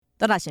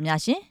တော်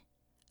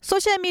ရရှင်များရှင်ဆို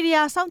ရှယ်မီဒီ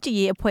ယာစောင့်ကြ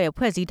ည့်ရေး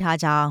အဖွဲ့ဖွဲ့စည်းထား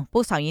ကြော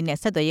င်းပို့ဆောင်ရေးနဲ့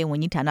ဆက်သွယ်ရေး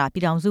ဝန်ကြီးဌာနပြ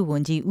ည်ထောင်စုဝ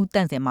န်ကြီးဦး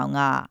တန့်စင်မောင်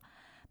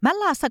ကမတ်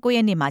လ19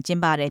ရက်နေ့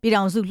မှာကျင်းပတဲ့ပြည်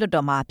ထောင်စုလွှတ်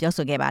တော်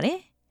မှာပြောဆိုခဲ့ပါတယ်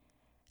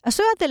။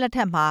အစိုးရတပ်လက်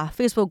ထက်မှာ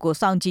Facebook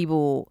ကိုစောင့်ကြည့်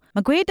ဖို့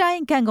မကွေးတို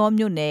င်းကံကော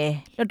မြို့နယ်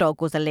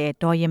လွှတ်တော်ကိုယ်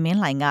စားလှယ်ဒေါ်ရင်မင်း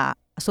လှိုင်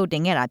ကအဆိုတ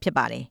င်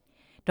ခဲ့တာဖြစ်ပါတယ်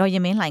။ဒေါ်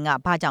ရင်မင်းလှိုင်က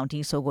ဘာကြော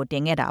င့်ဒီဆိုကိုတ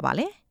င်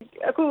ခဲ့တာပါလဲ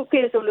။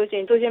အခုခေတ်ဆိုလို့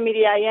ရှိရင် social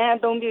media ရန်အ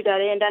သုံး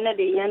ပြုကြတယ် internet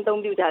တွေရန်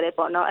အသုံးပြုကြ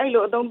တယ်ပေါ့နော်။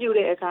အဲ့လိုအသုံးပြု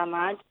တဲ့အခါ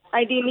မှာ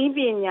IT နည်း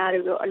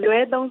ပညာတွေကိုအ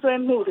လွဲသုံးစွဲ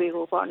မှုတွေ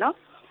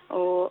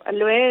ကိုပေါ့နော်အ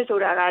လွဲဆို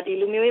တာ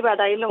ကဒီလူမျိုး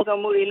ရေးဘာသာရေး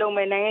လုံခြုံမှုတွေလုပ်မ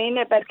ယ်နိုင်ငံရေး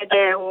နဲ့ပတ်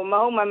သက်တဲ့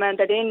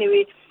မဟုတ်မှန်သတင်း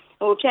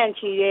တွေဖြန့်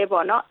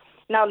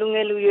ချီရဲပေါ့နော်နောက်လူ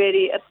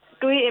ငယ်လူရွယ်တွေ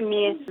တွေး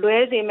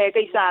အမြင်လွဲစေ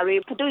မဲ့ကိစ္စ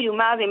တွေဖတူယူ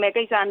မစေမဲ့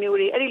ကိစ္စမျိုး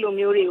တွေအဲ့ဒီ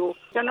လိုမျိုးတွေကို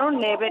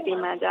ကျွန်တော်နယ်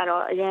ဘက်ဒီမှာကြ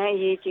တော့အရန်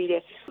အရေးကြီး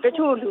တယ်တ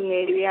ချို့လူင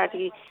ယ်တွေက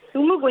ဒီ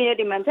လူမှုကွန်ရက်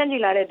ဒီမှာဖြန့်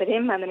ချီလာတဲ့သတ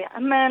င်းမှန်တယ်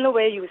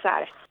အမှန်လို့ပဲယူဆ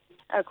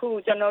တယ်အ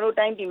ခု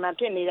ကျွန်တော်တို့တိုင်းပြည်မှာ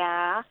ဖြစ်နေ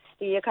တာ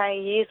ဒီရခို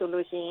င်ရေးဆို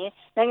လို့ရှိရင်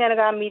နိုင်ငံတ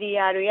ကာမီဒီ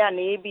ယာတွေက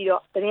နေပြီး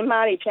တော့သတ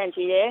င်းမှားတွေဖြ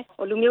န့်ချီ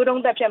တယ်လူမျိုး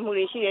တုံးသက်ဖြတ်မှု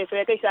တွေရှိတယ်ဆို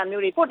တဲ့ကိစ္စ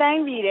မျိုးတွေကိုတို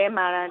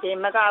င်းပြည်ထဲမှာ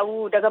တင်မ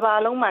ကဘူးတကဘာ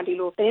လုံး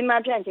မှာဒီလိုသတ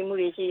င်းမှားဖြန့်ချီမှု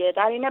တွေရှိ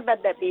တယ်ဒါတွေနဲ့ပတ်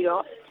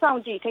သက်ပြီးတော့စော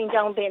င့်ကြည့်ထိ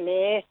န်းကျောင်း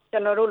တဲ့နဲ့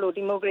ကျွန်တော်တို့လို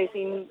ဒီမိုကရေ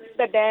စီ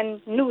တက်တ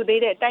န်းနှုတ်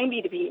သေးတဲ့တိုင်းပြ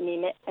ည်တစ်ပြည်အနေ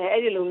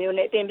နဲ့အဲ့ဒီလိုမျိုး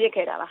နဲ့တင်ပြ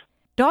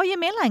ခဲ့တာပါဒေါ်ရင်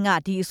မင်းလှိုင်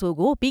ကဒီအ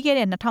ဆိုကိုပြီး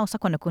ခဲ့တဲ့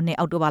2018ခုနှစ်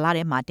အောက်တိုဘာ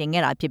လထဲမှာ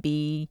တင်ခဲ့တာဖြစ်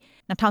ပြီး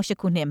2008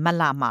ခုနှစ်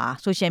မတ်လ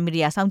မှာဆိုရှယ်မီဒီ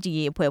ယာစောင့်ကြ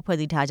ည့်ရေး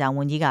အဖွဲ့ဖွဲ့စည်းထားကြောင်းဝ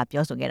န်ကြီး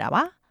ကပြောဆို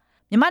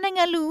ခဲ့တာပါမြန်မာနိုင်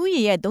ငံလူဦးရေ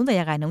ရဲ့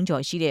30%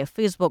ကျော်ရှိတဲ့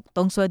Facebook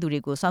သုံးစွဲသူတွေ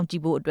ကိုစော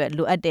င့်ကြည့်ဖို့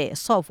အတွက်လိုအပ်တဲ့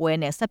software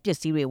နဲ့စက်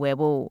ပစ္စည်းတွေ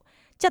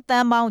ဝယ်ဖို့ကျပ်သ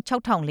န်းပေါင်း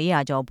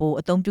6400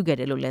ကျော်ဖို့အသုံးပြုခဲ့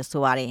တယ်လို့လ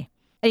ည်းဆိုပါတယ်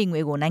။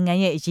အဲ့ဒီငွေကိုနိုင်ငံ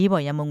ရဲ့အ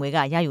ရေးပေါ်ရန်ပုံငွေ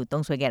ကရယူ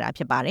သုံးစွဲခဲ့တာဖြ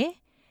စ်ပါတယ်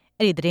။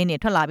အဲ့ဒီသတင်း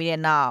တွေထွက်လာပြီးတဲ့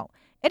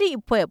နောက်အဲ့ဒီ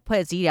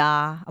ဖွဲ့စည်းတာ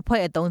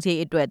အဖွဲ့အသုံး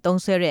စရိတ်အတွက်သုံး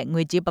စွဲတဲ့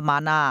ငွေကြေးပမာ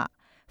ဏ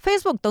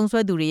Facebook သုံး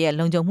စွဲသူတွေ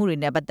ရဲ့လုံခြုံမှုတွေ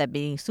နဲ့ပတ်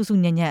သက်ပြီးစူး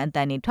စူးညံ့ညံ့အ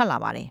တန်တွေထွက်လာ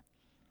ပါတယ်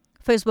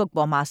။ Facebook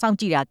ပေါ်မှာစော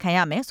င့်ကြည့်တာခံ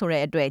ရမယ်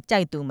ဆိုတဲ့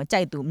အတွက်ကြိုက်သူမ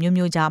ကြိုက်သူ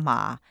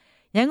မျိုးကြားမှာ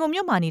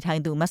ရန်ကုန်မြို့မှာနေထို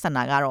င်သူမဆန္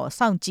ဒကတော့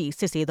စောင့်ကြ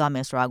ည့်စစ်ဆေးသွားမ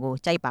ယ်ဆိုတာကို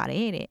ကြိုက်ပါ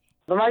တယ်တဲ့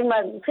။ဗမာပြည်မှာ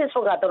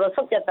Facebook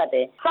ကတော်တော်ဆုတ်ပြတ်တတ်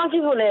တယ်။စောင့်ကြ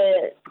ည့်ဖို့လ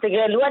ည်းတ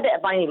ကယ်လိုအပ်တဲ့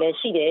အပိုင်းတွေလည်း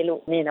ရှိတယ်လို့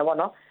မြင်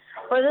တယ်ပေါ့နော်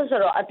။ဘာလို့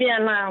ဆိုတော့အပြန်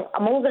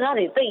အလှန်အမုန်းစ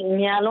ကားတွေသိ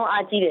များလွ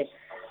န်းအားကြီးတယ်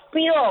။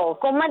ပြီးတော့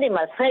comment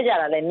တွေမှာဆဲကြ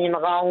တာလည်းမြင်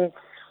မကောင်း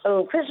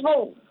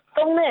Facebook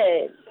သုံး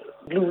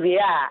တဲ့လူတွေ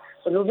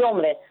ကဘယ်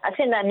လိုပြောမလဲအဆ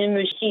င့်အတန်း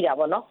မျိုးရှိတာ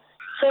ပေါ့နော်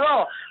။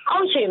ဆိုတော့အော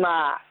က်ခြေမှာ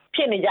ဖြ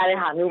စ်နေကြ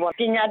တဲ့ဟာမျိုးပေါ့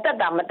ပညာတတ်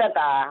တာမတတ်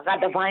တာ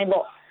ကတပိုင်း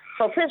ပေါ့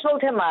ဆို Facebook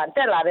ထဲမှာတ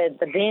က်လာ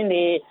တဲ့သတင်း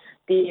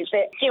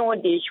တွေဒီကျင့်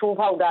ဝတ်တွေ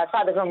ချိုးဖောက်တာ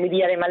စသဖြ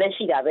င့်မီဒီယာတွေမှာလ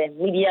ည်းရှိတာပဲ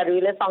မီဒီယာ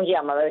တွေလည်းစောင့်ကြည့်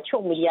ရမှာပဲ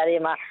ချုပ်မီဒီယာတွေ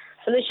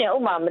မှာဆိုလို့ရှိရင်ဥပ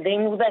မာ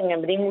မသိမှုသက်ငယ်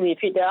မသိမှု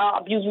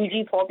တွေဖြစ်တာအ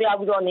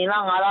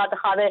ပြူစုကြီးပေါ်ပြပြီးတော့နေလားငါလားတ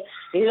ခါတည်း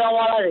လေးလော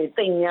င်းဝါးလားတွေ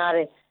တိတ်များ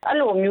တယ်အဲ့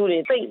လိုမျိုး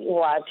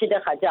တွေသိဖြစ်တဲ့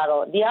ခါကျ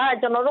တော့ဒီ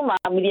ကကျွန်တော်တို့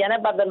မှာမီဒီယာနဲ့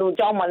ပတ်သက်လို့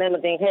အကြောင်းမှလည်း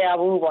မတင်ခဲ့ရ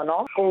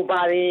ဘူးပေါ့နော်ကို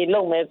ဘာ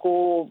တွေလုပ်မယ်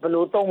ကိုဘယ်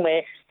လိုသုံးမယ်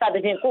စသ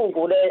ဖြ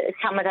င့်ကိုလည်း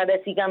ချမှတ်ထားတဲ့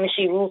စီကံ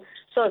မရှိ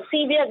ဘူးဆို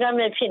စီးပြက်က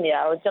မ်းနဲ့ဖြစ်နေ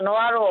တာတော့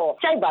ကျွန်တော်ကတော့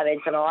ကြိုက်ပါ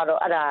တယ်ကျွန်တော်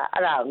ကတော့အဲ့ဒါ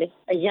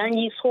ကိုလေအ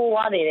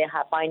ရန်ကြီးဆိုးွားနေ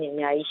တဲ့ဟာပိုင်းနေအ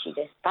များကြီးရှိတ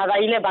ယ်ဘာသာ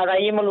ကြီးလည်းဘာသာ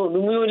ရေးမလို့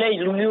လူမျိုးလ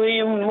ည်းလူမျိုး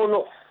ရေးမ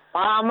လို့ဘာ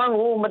မှ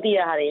မသိရ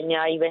တာတွေအ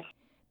များကြီးပဲ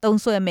သုံး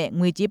ဆွဲမဲ့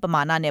ငွေကြေးပ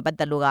မာဏနဲ့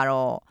ပတ်သက်လို့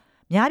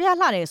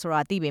ကတော့များပြားလှတယ်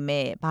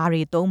ဆိုတာသိပေမဲ့ဘာ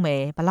တွေသုံးမ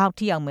ယ်ဘလောက်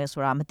ထိအောင်မယ်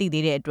ဆိုတာမသိ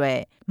သေးတဲ့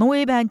အတွက်မ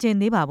ဝေ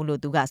ဖန်ချင်သေးပါ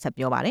ဘူးလို့သူက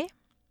ဆက်ပြောပါတယ်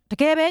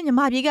တကယ်ပဲမြန်မာ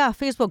ပြည်က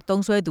Facebook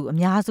သုံးစွဲသူအ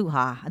များစု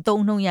ဟာ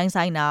အတုံးနှုံရို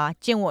င်းဆိုင်တာ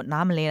ကျင့်ဝတ်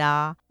နားမလဲ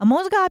တာ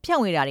အမုန်းစကားဖြ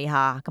န့်ဝေတာတွေ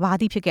ဟာ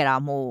ကဘာတိဖြစ်ခဲ့တာ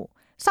မို့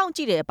စောင့်ကြ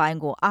ည့်တဲ့အပို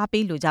င်းကို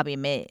အားပေး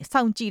လိုကြပေမဲ့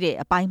စောင့်ကြည့်တဲ့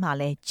အပိုင်းမှာ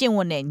လည်းကျင့်ဝ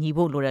တ်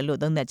နဲ့ညီဖို့လို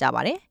တယ်လို့သုံးသပ်ကြပါ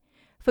တယ်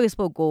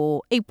Facebook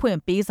ကိုအိတ်ဖွင့်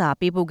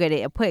ပေးစာပေးပို့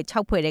ခဲ့တဲ့အဖွဲ့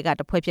6ဖွဲ့တွေက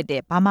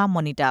တစ်ဖွဲ့ဖြစ်တဲ့ Burma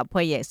Monitor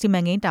အဖွဲ့ရဲ့စီမံ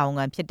ကိန်းတာဝန်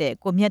ခံဖြစ်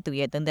တဲ့ကိုမြတ်သူ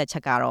ရဲ့သုံးသပ်ချ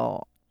က်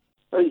ကတော့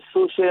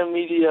social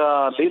media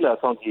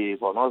လေးလာဆောင်ကြ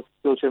ည့်ပေါ့နော်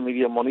social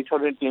media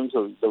monitoring team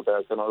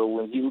ဆိုပြီးလုပ်တာကျွန်တော်တို့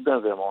ဝင်ကြီးဦးတ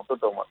န့်စင်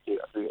မောင်တွတ်တော်မှာတွေ့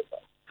ရတယ်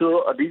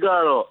ဆိုတော့အဓိ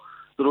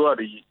ကတော့သူတို့က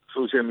ဒီ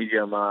social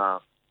media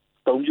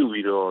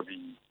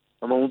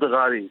မှာတုံးပြပြီးတော့ဒီအမုန်းစ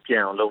ကားတွေပြ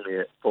န်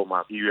အောင်လုပ်နေတဲ့ပုံမှာ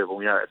ပြီးရပုံ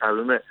ရတယ်ဒါ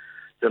ပေ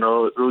မဲ့ကျွန်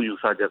တော်တို့ယူ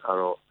ဆချက်က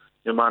တော့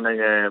မြန်မာ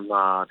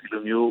နိုင်ငံမှာဒီ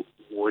လိုမျိုး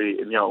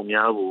ငွေအမြောက်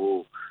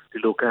အများကိုဒီ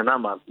လိုကဏ္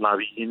ဍမှာလာ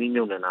ပြီးရင်းနှီး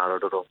မြှုပ်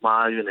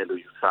နှံတာတော့တော်တော်မှားရွံ့တယ်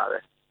လို့ယူဆတ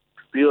ယ်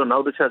ပြီးတော့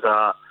နောက်တစ်ချက်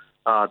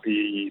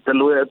ကဒီတ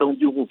လွဲအသုံး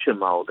ပြုမှုဖြစ်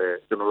မှာဟုတ်တယ်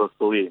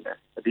ကျွန်တော်တို့စိုးရိမ်တယ်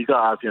အဓိက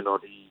အားဖြင့်တော့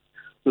ဒီ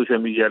social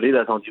media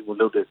လေးလာဆောင်ကြည့်မှု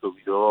လုပ်တယ်ဆို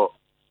ပြီးတော့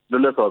လွ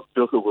တ်လပ်စွာ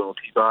ပြောဆိုခွင့်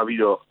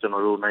ကိုထိပါပြီးတော့ကျွန်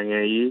တော်တို့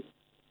နိုင်ငံရေး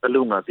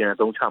အလုံးမှာပြန်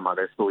အသုံးချမှာ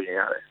လဲစိုးရိမ်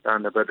ရတယ်ဒါ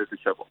နံပါတ်1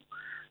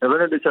တစ်ချက်ပေါ့နံပါတ်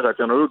2တစ်ချက်က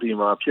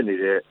ကျွန်တော်တို့ဒီမှာဖြစ်နေ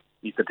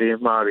တဲ့ဒီသတင်း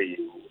မှား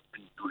တွေကို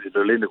ဒီလူ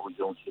တွေလွတ်လပ်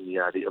တကူယုံကြည်နေ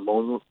ရဒီအမု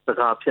န်းစ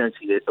ကားဖြန့်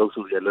ချီတဲ့တုပ်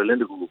စုတွေလွတ်လပ်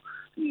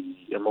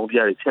တကူဒီအမုန်းတ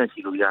ရားတွေဖြ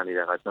န့်ချီလို့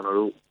ရနေတာက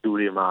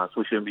ကျွန်တော်တို့လူတွေမှာ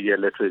social media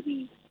literacy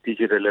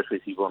digital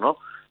literacy ပေါ့နော်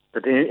သတ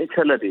င်းအချ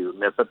က်လက်တွေ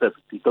ကိုနဲ့ပတ်သက်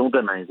ပြီးသုံး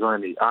သပ်နိုင်စွ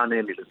မ်းနေအား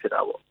နည်းနေလို့ဖြစ်တာ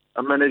ပေါ့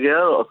အမှန်တကယ်က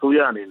တော့အစိုးရ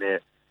အနေနဲ့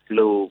ဒီ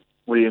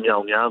လိုငွေ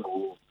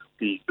အမြောက်များကို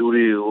ဒီလူ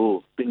တွေကို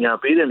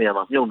ပညာပေး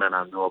တဲ့နေရာမှာမြှုပ်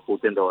နှံတာမျိုး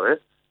ပိုတင်တော့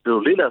တယ်ဒီလို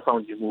လေးလာဆော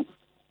င်ကြည့်မှု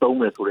သုံး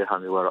မယ်ဆို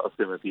တဲ့ဟာမျိုးကတော့အ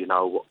ဆင်မ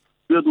ပြေတော့ဘူးပေါ့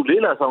ပြီးတော့သူ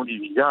လေးလာဆောင်ကြ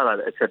ည့်ပြီးရလာ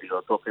တဲ့အချက်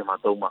တွေတော့ software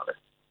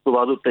မှာသုံးပါပဲဆို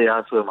ပါစို့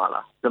တရားဆွဲမှာ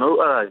လားကျွန်တော်တို့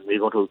အဲ့ဒါမေး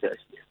ခွ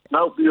န်းထုတ်ချက်ရှိ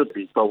တယ်နောက်ပြီးတော့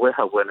ဒီ software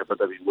hardware နဲ့ပတ်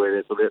သက်ပြီးဝယ်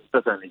တယ်ဆိုတဲ့သ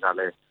က်ဆိုင်တွေ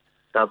ကလည်း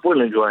ဒါပွင့်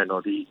လင်းပြောရင်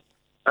တော့ဒီ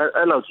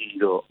အဲ့လောက်ကြီး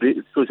တော့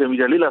social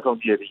media လေးလာဆောင်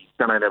ကြည့်ရတဲ့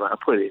တန်တိုင်းတိုင်းမှာအ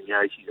ဖွဲ့တွေအ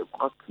များကြီးရှိတယ်ပေါ့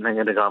နော်နိုင်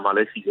ငံတကာမှာလ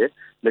ည်းရှိတယ်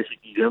လက်ရှိ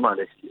ပြည်တွင်းမှာ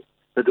လည်းရှိတယ်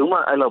ဘယ်သူမှ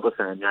အဲ့လောက်ပတ်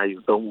စံအများ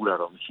ကြီးသုံးမှုတာ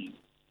တော့မရှိ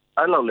ဘူး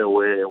အဲ့လောက်လည်း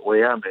ဝ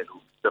ယ်ရမယ်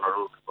လို့ကျွန်တော်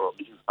တို့မ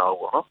ရှိသားဘူး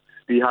ပေါ့နော်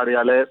ဒီဟာတွေက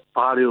လည်း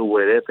ဘာတွေကိုဝ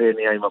ယ်တယ်ဘယ်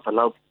နေရာမှာဘယ်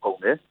လောက်ပုံ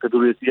တယ်ဘယ်သူ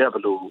တွေစီကဘ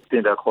ယ်လိုတ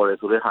င်တာခေါ်တယ်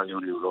ဆိုတဲ့ဟာ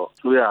မျိုးတွေကိုတော့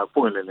သူရ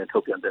ပွင့်လင်းနေထု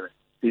တ်ပြန်တယ်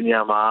ဒီနေ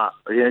ရာမှာ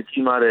အရင်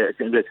ကြီးမားတဲ့အ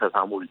ကျဉ်းချက်ချ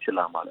ထားမှုတွေဖြစ်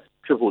လာမှာလဲ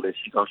ဖြစ်ဖို့လည်း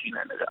ရှိကောင်းရှိ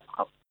နိုင်တယ်ဗျ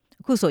ဟုတ်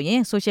အခုဆိုရင်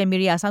social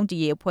media စောင့်ကြ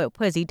ည့်ရေးအဖွဲ့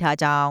ဖွဲ့စည်းထား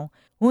ကြောင်း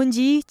ဝန်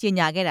ကြီးကြေ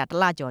ညာခဲ့တာတစ်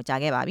လကျော်ကြာ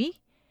ခဲ့ပါပြီ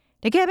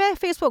တကယ်ပဲ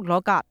Facebook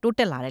လောကတိုးတ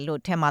က်လာတယ်လို့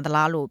ထင်ပါသ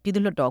လားလို့ပြည်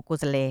သူ့လွှတ်တော်ကိုယ်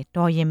စားလှယ်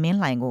ဒေါ်ရင်မင်း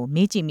လှိုင်ကို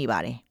မေးကြည့်မိပါ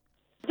တယ်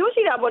ကျိုး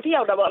ရှိတာပေါ့ထိ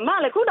ရောက်တာပေါ့အမ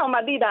လည်းခုတောင်မှ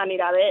သိတာနေ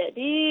တာပဲ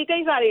ဒီကိ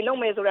စ္စတွေလုပ်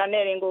မယ်ဆိုတာ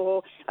နဲ့ရင်ကို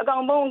အကော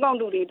င့်ပုံအကောင့်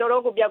တူတွေတော်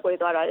တော်ကိုပြတ်ကွယ်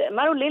သွားတာလေအမ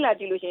တို့လေးလာ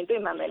ကြည့်လို့ရှိရင်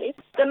တွေ့မှန်မယ်လေ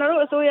ကျွန်တော်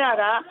တို့အစိုးရ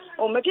က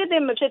မဖြစ်သ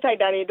င့်မဖြစ်ထိုက်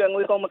တာတွေအတွက်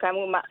ငွေကုန်မခံ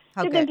ဘူးအမ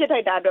ဖြစ်သင့်ဖြစ်ထို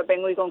က်တာအတွက်ပဲ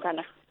ငွေကုန်ခံ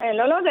တာ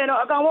လောလောဆယ်တော့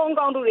အကောင့်ပုံအ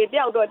ကောင့်တူတွေ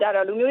ပျောက်တော့ကြ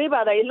တော့လူမျိုးရေး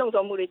ဘာသာရေးလှုံ့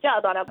ဆော်မှုတွေကျ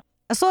သွားတာ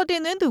အစိုးတ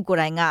င်သွင်းသူကိုယ်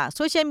တိုင်က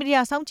social media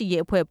စောင့်ကြည့်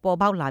ရေးအဖွဲ့ပေါ်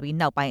ပေါက်လာပြီး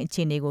နောက်ပိုင်းအ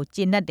ခြေအနေကို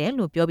ကျေနပ်တယ်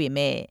လို့ပြောပေ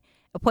မဲ့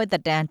အဖွဲ့သ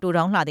က်တမ်းတိုး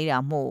တောင်းလာသေးတာ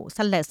မို့ဆ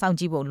က်လက်စောင့်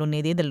ကြည့်ဖို့လိုနေ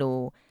သေးတယ်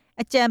လို့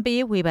အကြံ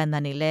ပေးဝေဖန်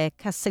တဲ့တွေလည်း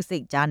ခက်စိ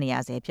တ်ကြားနေရ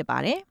ဆဲဖြစ်ပါ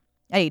တယ်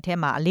။အဲ့ဒီထဲ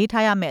မှာအလေး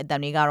ထားရမယ့်အတ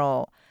န်တွေက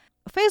တော့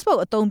Facebook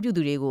အသုံးပြု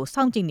သူတွေကို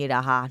စောင့်ကြည့်နေတာ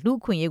ဟာလူ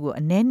အခွင့်အရေးကို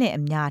အနည်းနဲ့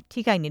အများထိ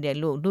ခိုက်နေတယ်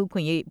လို့လူအခွ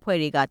င့်အရေးအဖွဲ့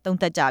တွေကသုံး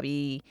သပ်ကြ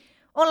ပြီး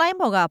online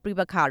ပေါ်ကပြ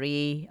ပခါတွေ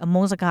အ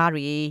မုန်းစကား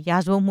တွေရာ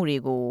ဇဝတ်မှုတွေ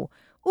ကို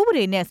ဥပ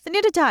ဒေနဲ့စန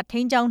စ်တကျထိ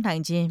န်းကျောင်းနို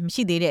င်ခြင်းမ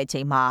ရှိသေးတဲ့အချိ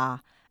န်မှာ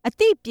အ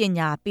သိပ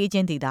ညာပေးခြ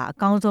င်းတည်တာအ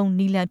ကောင်းဆုံးန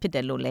ည်းလမ်းဖြစ်တ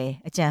ယ်လို့လည်း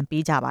အကြံ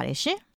ပေးကြပါတယ်ရှင်။